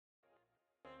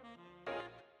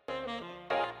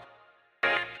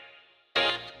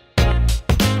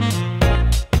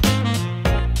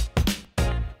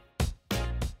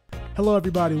Hello,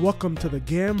 everybody. Welcome to the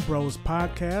Gambros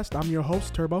podcast. I'm your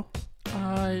host, Turbo.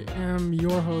 I am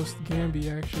your host,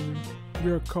 Gamby, actually.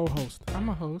 You're a co-host. I'm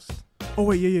a host. Oh,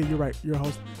 wait, yeah, you're right. You're a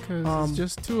host. Because it's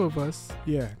just two of us.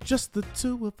 Yeah, just the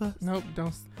two of us. Nope,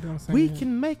 don't sing We it.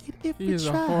 can make it if He we is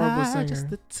try. a horrible singer. Just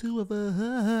the two of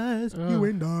us. Ugh. You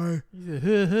and I.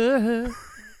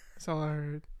 That's all I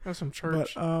heard. That's some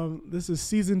church. But this is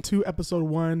season 2, episode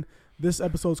 1. This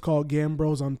episode's called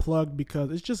Gambros Unplugged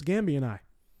because it's just Gamby and I.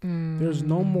 There's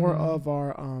no more of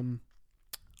our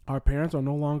parents are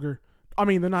no longer. I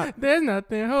mean, they're not. There's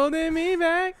nothing holding me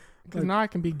back. Because now I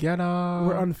can be ghetto.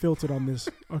 We're unfiltered on this,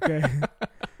 okay?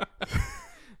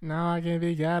 Now I can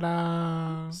be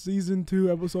ghetto. Season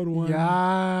 2, episode 1.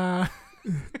 Yeah.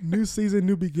 New season,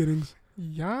 new beginnings.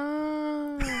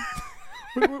 Yeah.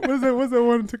 What's that one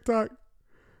on TikTok?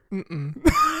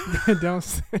 Don't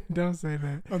say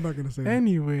that. I'm not gonna say that.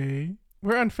 Anyway,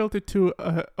 we're unfiltered to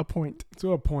a point.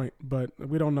 To a point, but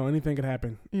we don't know. Anything could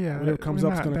happen. Yeah. Whatever comes we're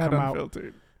up is not gonna that come out.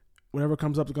 unfiltered. Whatever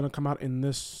comes up is gonna come out in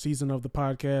this season of the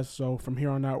podcast. So from here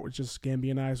on out, we're just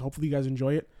Gamby and I. So hopefully you guys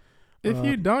enjoy it. If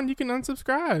you don't, you can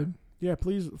unsubscribe. Yeah,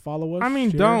 please follow us. I mean,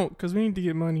 share. don't, because we need to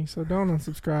get money, so don't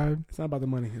unsubscribe. It's not about the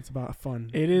money. It's about fun.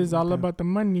 It is all about the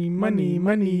money. We don't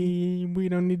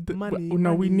need the money.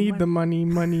 we need the money.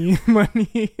 We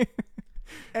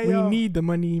Ayo. need the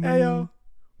money. Ayo.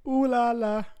 Ooh la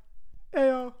la.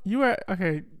 Ayo. You are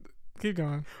okay. Keep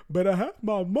going. But I have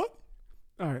my money.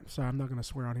 All right, sorry, I'm not gonna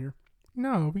swear on here.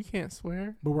 No, we can't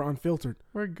swear. But we're unfiltered.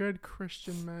 We're good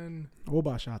Christian men.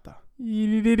 Wobashata.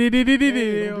 Hey,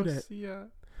 don't do that. See ya.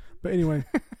 But anyway.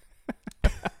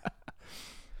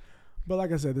 But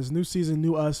like I said, this new season,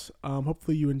 new us.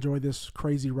 Hopefully you enjoy this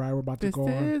crazy ride we're about to This go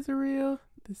on. is real.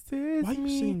 This is Why are you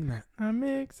me. singing that?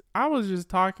 I was just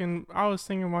talking. I was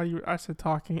singing while you. I said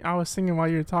talking. I was singing while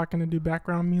you were talking to do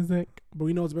background music. But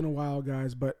we know it's been a while,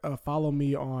 guys. But follow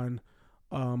me on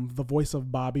the Voice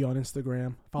of Bobby on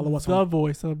Instagram. Follow us The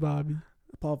voice of Bobby.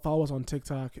 follow us on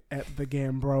TikTok at the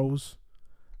Gambros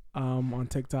on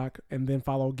TikTok, and then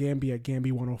follow Gamby at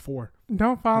Gamby104.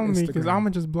 Don't follow On me because Instagram. I'm gonna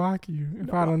just block you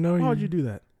if I don't know you. Why would you do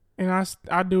that? And I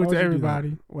do Why it would to you do that?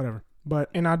 everybody. Whatever. But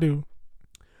And I do.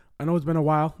 I know it's been a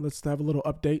while. Let's have a little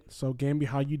update. So Gamby,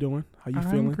 how you doing? How you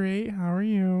I'm feeling? great. How are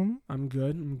you? I'm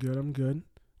good.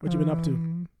 What you been up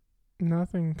to?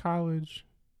 Nothing. College.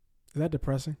 Is that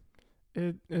depressing?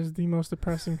 It is the most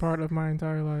depressing part of my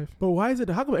entire life. But why is it?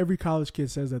 How come every college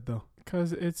kid says that though?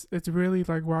 Because it's really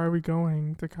like, why are we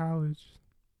going to college?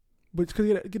 But it's because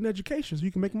you get an education so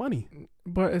you can make money.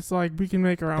 But it's like we can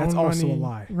make our That's own also money. a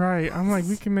lie. Right. I'm like,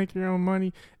 we can make your own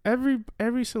money. Every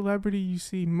celebrity you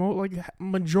see,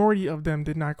 majority of them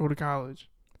did not go to college.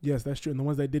 Yes, that's true. And the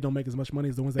ones that did don't make as much money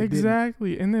as the ones that did.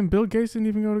 Exactly. And then Bill Gates didn't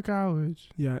even go to college.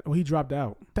 Yeah. Well, he dropped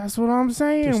out. That's what I'm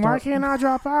saying. To Why start- can't I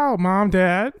drop out, Mom,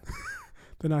 Dad?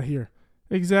 They're not here.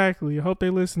 Exactly. I hope they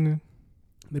listening.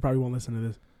 They probably won't listen to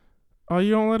this. Oh,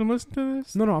 you don't let them listen to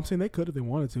this? No, I'm saying they could if they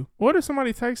wanted to. What if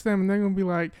somebody texts them and they're going to be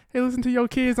like, hey, listen to your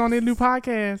kids on their new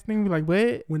podcast? They're going to be like,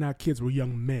 what? We're not kids. We're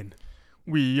young men.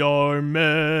 We are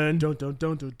men. Don't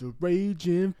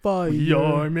raging fire. We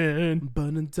are men. We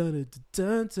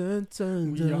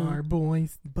are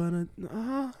boys.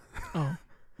 Oh,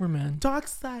 we're men. Dark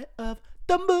side of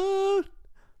the moon.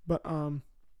 But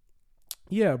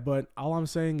yeah. But all I'm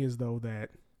saying is though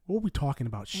that what are we talking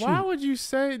about? Shoot. Why would you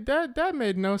say that? That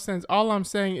made no sense. All I'm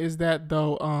saying is that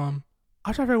though.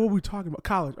 I'm trying to figure out what we're talking about.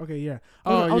 College. Okay, yeah.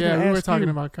 We were talking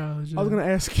about college. I was gonna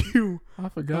ask you. I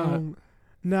forgot.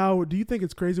 Now, do you think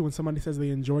it's crazy when somebody says they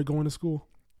enjoy going to school?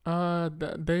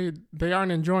 They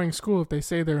aren't enjoying school if they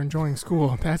say they're enjoying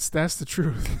school. That's the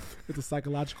truth. It's a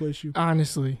psychological issue.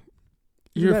 Honestly,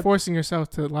 you're forcing yourself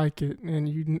to like it, and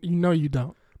you know you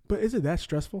don't. But is it that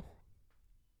stressful?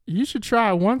 You should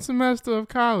try one semester of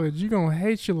college. You're gonna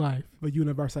hate your life. The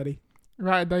university.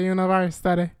 Right, the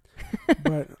university.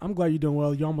 But I'm glad you're doing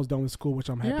well. You're almost done with school, which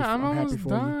I'm happy. Yeah, I'm happy almost for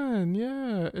done.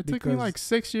 Yeah, it took me Because- like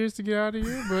 6 years to get out of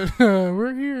here, but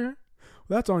we're here.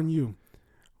 That's on you.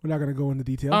 We're not gonna go into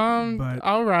detail. But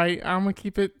all right, I'm gonna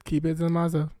keep it to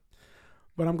myself.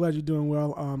 But I'm glad you're doing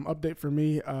well. Update for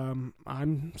me.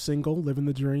 I'm single, living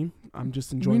the dream. I'm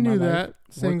just enjoying We knew my life. that.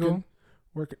 Single.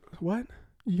 Working. What?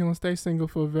 You're gonna stay single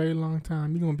for a very long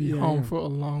time. You're gonna be home for a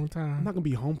long I'm time. not gonna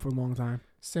be home for a long time.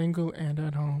 Single and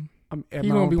at home. I'm at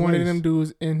You're my gonna own be one of place. them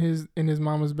dudes in his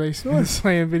mama's basement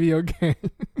playing video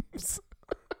games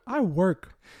I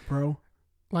work, bro.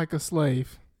 like a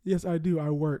slave. Yes, I do.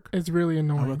 I work. It's really I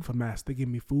annoying. work for Mass. They give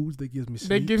me foods. They give me sleeps.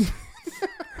 They give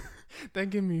They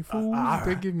give me food.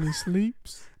 They give me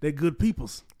sleeps. They're good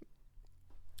peoples.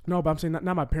 No, but I'm saying not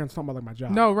my parents. I'm talking about like my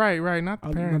job. No, right. Not the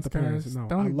Not parents. the parents. Guys. No,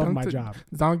 Don't, I love don't my t- job.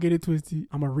 Don't get it twisted.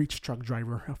 I'm a reach truck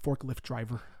driver, a forklift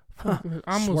driver. I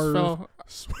almost Swerve.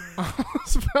 almost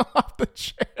fell off the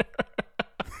chair.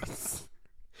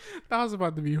 That was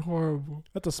about to be horrible.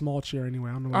 That's a small chair anyway.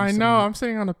 I don't know. What I know. I'm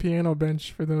sitting on a piano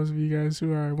bench for those of you guys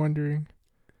who are wondering.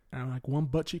 And like one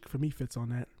butt cheek for me fits on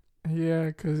that. Yeah,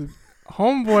 because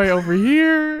homeboy over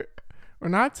here,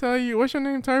 when I tell you, what's your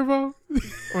name, Turbo?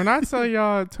 When I tell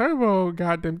y'all, Turbo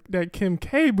got that Kim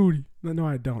K booty. No,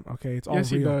 I don't. Okay, it's all Yes,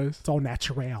 he real. does. It's all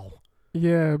natural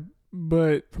Yeah,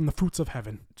 but from the fruits of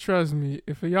heaven. trust me,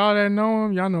 if y'all that know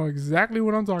him, y'all know exactly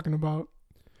what I'm talking about.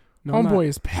 No, I'm Homeboy not-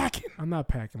 is packing. I'm not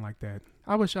packing like that.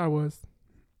 I wish I was.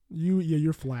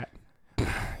 You're flat.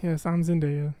 Yes, I'm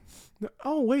Zendaya. No,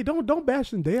 oh wait, don't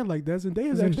bash Zendaya like that.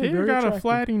 Zendaya's actually Zendaya very got attractive. a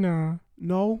flatty now.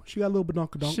 No, she got a little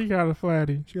badonkadonk. She got a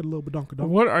flatty. She got a little badonkadonk.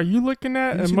 What are you looking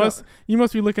at? You It see must you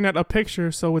must be looking at a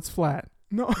picture, so it's flat.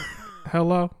 No,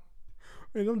 Hello,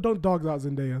 hey, don't dogs out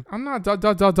Zendaya. I'm not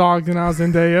dogging out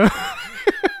Zendaya.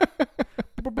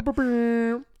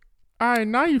 All right,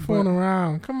 now you fooling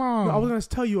around. Come on. No, I was gonna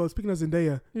tell you. Speaking of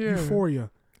Zendaya, Yeah. Euphoria.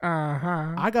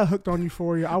 Uh-huh. I got hooked on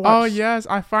Euphoria. I Oh watched, yes,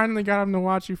 I finally got him to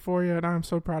watch Euphoria, and I'm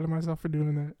so proud of myself for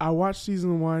doing that. I watched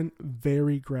season 1.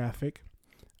 Very graphic.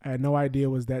 I had no idea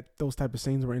was that those type of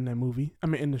scenes were in that movie. I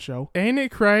mean, in the show. Ain't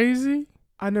it crazy?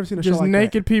 I've never seen a show Just like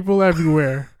naked people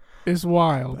everywhere. It's that.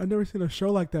 wild. I've never seen a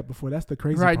show like that before. That's the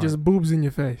crazy Right, part. just boobs in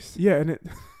your face. Yeah, and it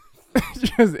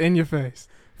Just in your face.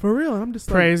 for real. And I'm just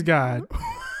Praise God.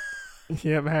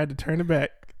 Yep, I had to turn it back.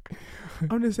 like,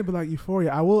 I'm just saying, but like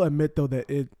Euphoria. I will admit though that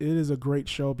it is a great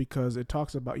show because it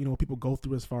talks about what people go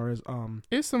through as far as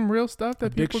It's some real stuff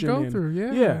that people addiction go and- through.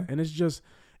 yeah, and it's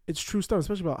true stuff,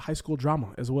 especially about high school drama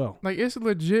as well. Like it's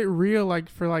legit real. Like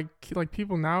for like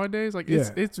people nowadays. Like Yeah.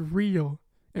 it's real,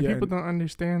 and Yeah, people and- don't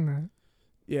understand that.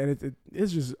 Yeah, and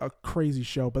it's just a crazy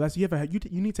show. But that's you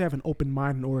need to have an open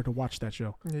mind in order to watch that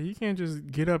show. Yeah, you can't just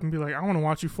get up and be like, I want to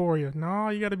watch Euphoria. No,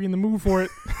 you got to be in the mood for it.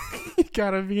 You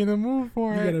got to be in the mood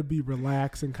for You it. gotta be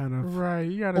relaxed and kind of Right,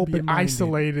 you got to be open-minded.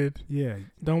 isolated. yeah.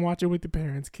 Don't watch it with your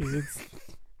parents, kids.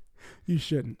 You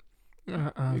shouldn't.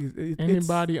 It's-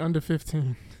 Anybody under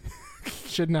 15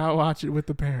 should not watch it with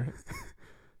the parent.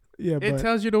 yeah, It but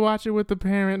tells you to watch it with the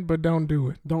parent, but don't do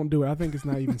it. don't do it. I think it's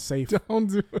not even safe. Don't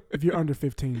do it. If you're under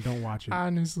 15, don't watch it.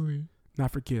 Honestly.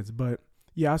 Not for kids. But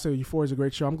yeah, I say Euphoria is a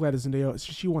great show. I'm glad that Zendaya.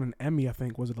 She won an Emmy. I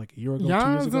think was it like a year ago,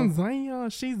 2 years ago,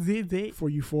 Zendaya, she did it. for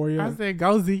Euphoria. I said,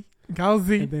 Gozy.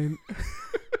 And then,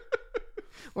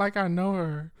 Like I know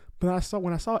her. but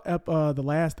when I saw the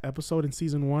last episode in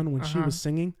season 1 when she Uh-huh. was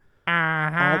singing,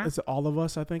 Uh-huh. it's All of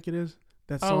Us. I think it is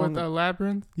that Oh, song. with the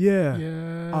Labyrinth? yeah.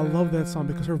 Yeah. I love that song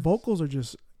because her vocals are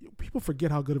just. People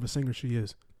forget how good of a singer she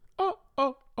is. Oh.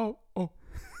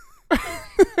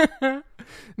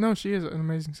 No, she is an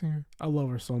amazing singer. I love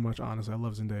her so much. Honestly, I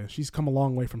love Zendaya. She's come a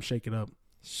long way from Shake It Up.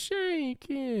 Shake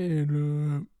it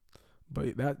up.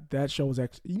 But that show was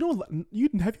actually. Have you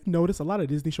noticed a lot of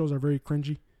Disney shows are very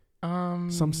cringy.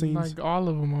 Some scenes. Like all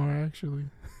of them are actually.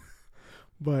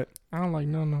 But I don't like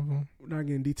none of them. we're not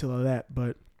getting detail of that.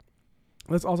 But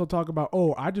let's also talk about.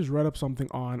 Oh, I just read up something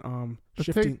on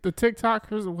shifting. The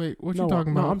TikTokers. Wait, what no, you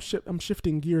talking no, about? I'm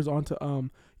shifting gears onto You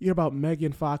hear about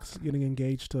Megan Fox getting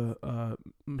engaged to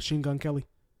Machine Gun Kelly?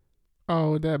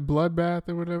 Oh, that bloodbath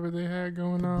or whatever they had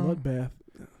going on. Bloodbath.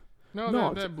 No,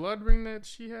 No, that blood ring that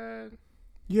she had.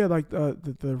 Yeah, like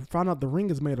the found out the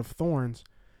ring is made of thorns,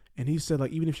 and he said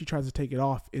like even if she tries to take it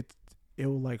off, it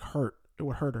will like hurt. It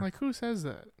would hurt her. Like who says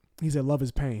that? He said love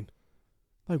is pain.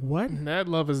 Like what? That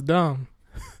love is dumb.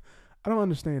 I don't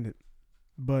understand it.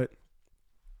 But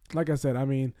like I said, I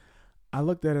mean, I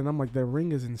looked at it and I'm like, the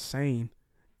ring is insane.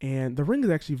 And the ring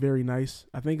is actually very nice.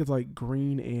 I think it's like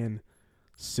green and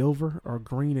silver or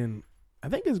green and I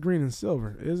think it's green and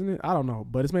silver, isn't it? I don't know,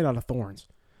 but it's made out of thorns.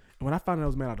 And when I found out it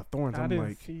was made out of thorns, I I'm didn't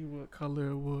like, see what color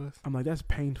it was. I'm like, that's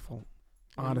painful,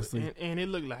 honestly. And it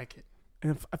looked like it.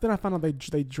 And then I found out they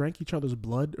drank each other's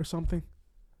blood or something.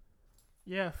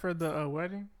 Yeah, for the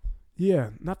wedding. Yeah,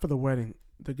 not for the wedding.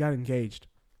 They got engaged.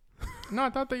 No,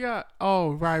 I thought they got.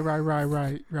 Oh, right.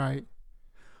 Well,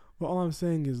 all I'm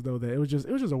saying is though that it was just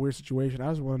a weird situation. I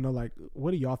just want to know like, what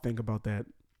do y'all think about that?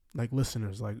 Like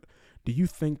listeners, like, do you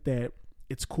think that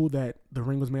it's cool that the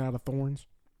ring was made out of thorns,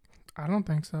 I don't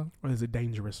think so. or is it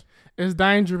dangerous? It's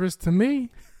dangerous to me.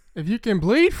 If you can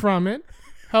bleed from it,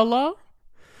 hello.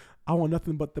 I want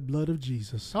nothing but the blood of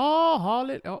Jesus. Oh,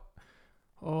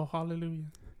 hallelujah.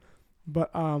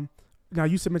 But now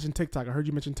you mentioned TikTok. I heard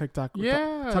you mention TikTok.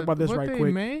 Yeah, talk about this what right they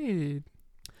quick. made.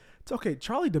 It's okay.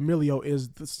 Charlie D'Amelio is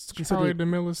Charlie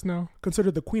D'Amelio Snow.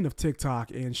 considered the queen of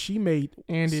TikTok, and she made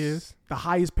And is. the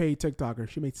highest paid TikToker.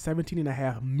 She made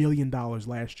 $17.5 million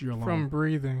last year alone. From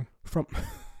breathing. From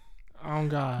Oh,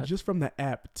 God. just from the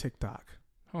app TikTok.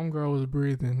 Homegirl was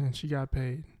breathing and she got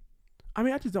paid. I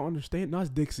mean, I just don't understand. No, it's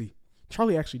Dixie.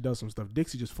 Charlie actually does some stuff.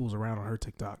 Dixie just fools around on her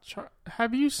TikTok.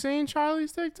 Have you seen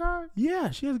Charlie's TikTok? Yeah,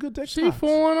 she has good TikToks. She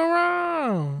fooling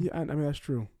around. Yeah, I mean, that's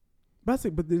true. But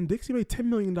then Dixie made $10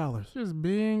 million. Just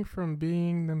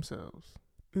being themselves.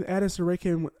 And Addison Rae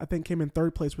came in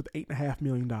third place with $8.5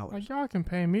 million. Like, y'all can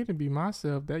pay me to be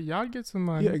myself. That y'all get some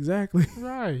money. Yeah, exactly.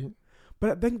 Right.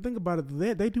 But think about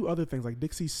it. They do other things. Like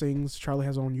Dixie sings. Charlie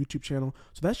has her own YouTube channel.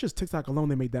 So that's just TikTok alone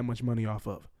they made that much money off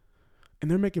of. And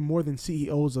they're making more than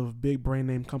CEOs of big brand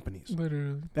name companies.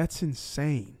 Literally. That's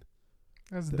insane.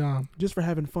 That's dumb. Just for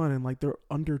having fun. And like they're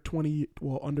under 21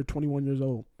 years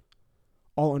old.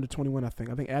 All under 21, I think.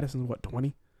 I think Addison's what,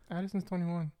 20? Addison's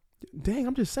 21. Dang,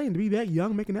 I'm just saying, to be that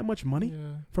young, making that much money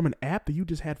from an app that you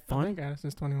just had fun. I think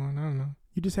Addison's 21. I don't know.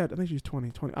 I think she's 20.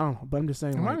 I don't know. But I'm just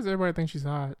saying. Why does everybody think she's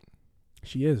hot?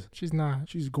 She is. She's not.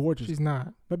 She's gorgeous. She's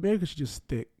not. But maybe because she's just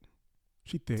thick.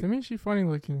 She thick. To me, she's funny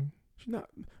looking. She's not.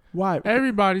 Why?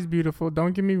 Everybody's beautiful.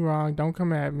 Don't get me wrong. Don't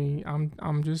come at me.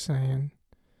 I'm just saying.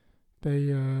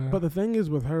 But the thing is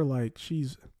with her, like, she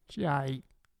aight.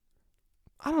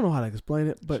 I don't know how to explain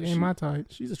it, but she ain't my type.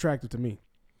 She's attractive to me.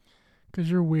 Because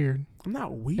you're weird. I'm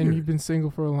not weird. And you've been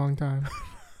single for a long time.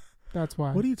 That's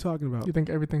why. What are you talking about? You think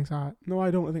everything's hot? No,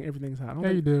 I don't think everything's hot.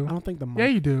 You do. I don't think the mic. Yeah,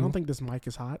 you do. I don't think this mic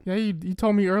is hot. Yeah, you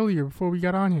told me earlier before we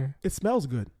got on here. It smells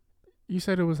good. You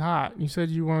said it was hot. You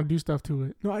said you want to do stuff to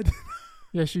it. No, I didn't.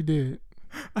 Yes, you did.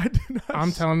 I did not.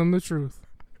 I'm telling them the truth.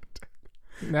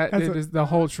 That is the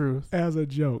whole truth. As a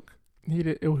joke.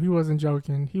 He wasn't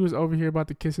joking. He was over here about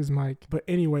to kiss his mic. But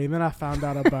anyway, then I found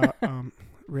out about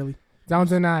really. Don't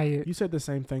deny it. You said the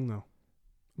same thing though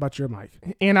about your mic.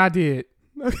 And I did.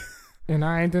 And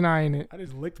I ain't denying it. I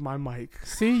just licked my mic.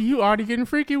 See, you already getting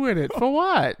freaky with it. For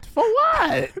what? For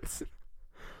what?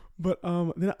 But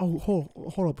then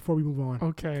hold up before we move on.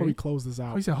 Okay. Before we close this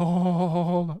out. He said,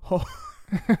 hold up.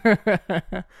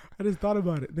 I just thought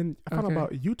about it. Then I found out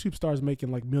about YouTube stars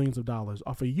making like millions of dollars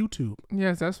off of YouTube.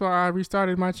 Yes, that's why I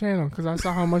restarted my channel because I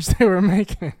saw how much they were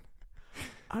making.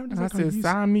 I said,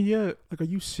 sign me up. Like, are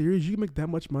you serious? You can make that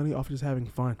much money off just having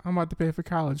fun. I'm about to pay for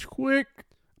college quick.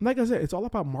 Like I said, it's all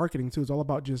about marketing too. It's all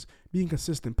about just being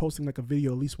consistent, posting like a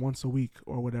video at least once a week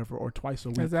or whatever, or twice a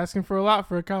week. That's asking for a lot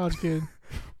for a college kid.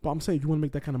 But I'm saying if you want to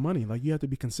make that kind of money, like you have to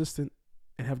be consistent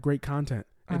and have great content.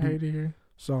 I hate it here.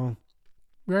 So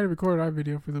we already recorded our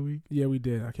video for the week. Yeah, we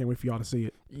did. I can't wait for y'all to see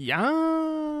it.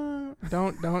 Yeah.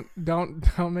 Don't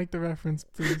make the reference,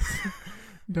 please.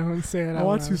 Don't say it out I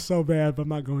want loud. to so bad, but I'm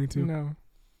not going to. No.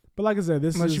 But like I said,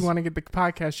 unless you want to get the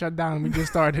podcast shut down and we just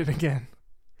started again.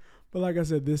 But like I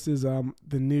said, this is the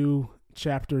new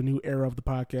chapter, new era of the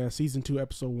podcast, season 2,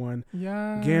 episode 1.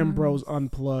 Yeah. Gambros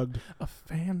Unplugged. A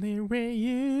family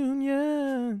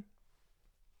reunion.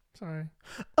 Sorry.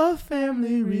 A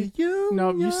family reunion.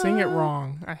 No, you sing it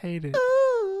wrong. I hate it.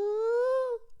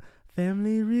 Ooh,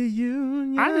 family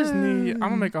reunion. I'm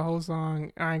gonna make a whole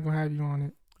song. I ain't gonna have you on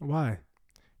it. Why?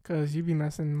 Because you be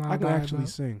messing my I can vibe actually up.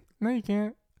 sing. No, you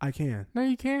can't. I can. No,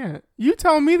 you can't. You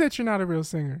tell me that you're not a real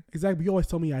singer. Exactly. You always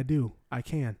tell me I do. I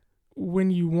can. When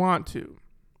you want to.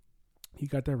 You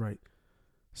got that right.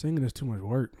 Singing is too much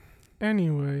work.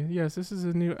 Anyway, yes, this is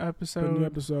a new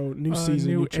episode. New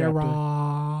season, new chapter.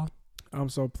 Era.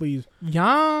 So please.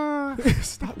 Yeah.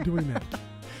 Stop doing that.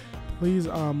 Please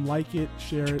like it,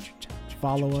 share it,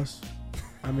 follow us.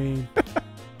 I mean,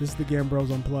 this is the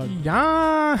Gambros Unplugged.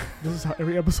 Yeah. This is how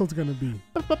every episode's gonna be.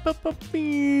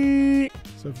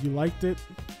 So if you liked it,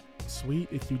 sweet.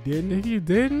 If you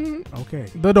didn't, okay.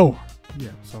 The door.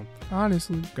 Yeah. So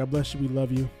honestly, God bless you. We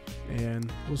love you,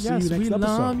 and we'll see you yes, next we episode.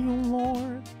 love you,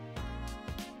 Lord.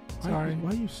 Sorry. Why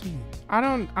are you singing?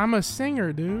 I'm a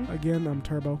singer, dude. Again, I'm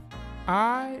Turbo.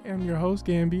 I am your host,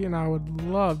 Gamby, and I would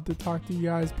love to talk to you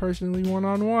guys personally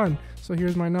one-on-one. So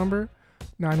here's my number,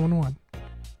 911.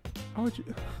 How would you?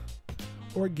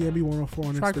 Or Gamby104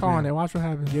 on Instagram. Try calling it. Watch what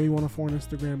happens. Gamby104 on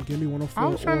Instagram. Gamby104. I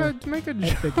was trying to make a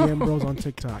joke. At the Gambros on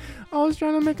TikTok. I was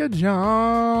trying to make a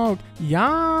joke.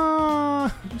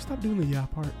 Yeah. Would you stop doing the yeah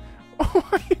part? Why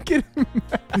are you getting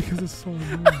mad? Because it's so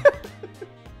annoying.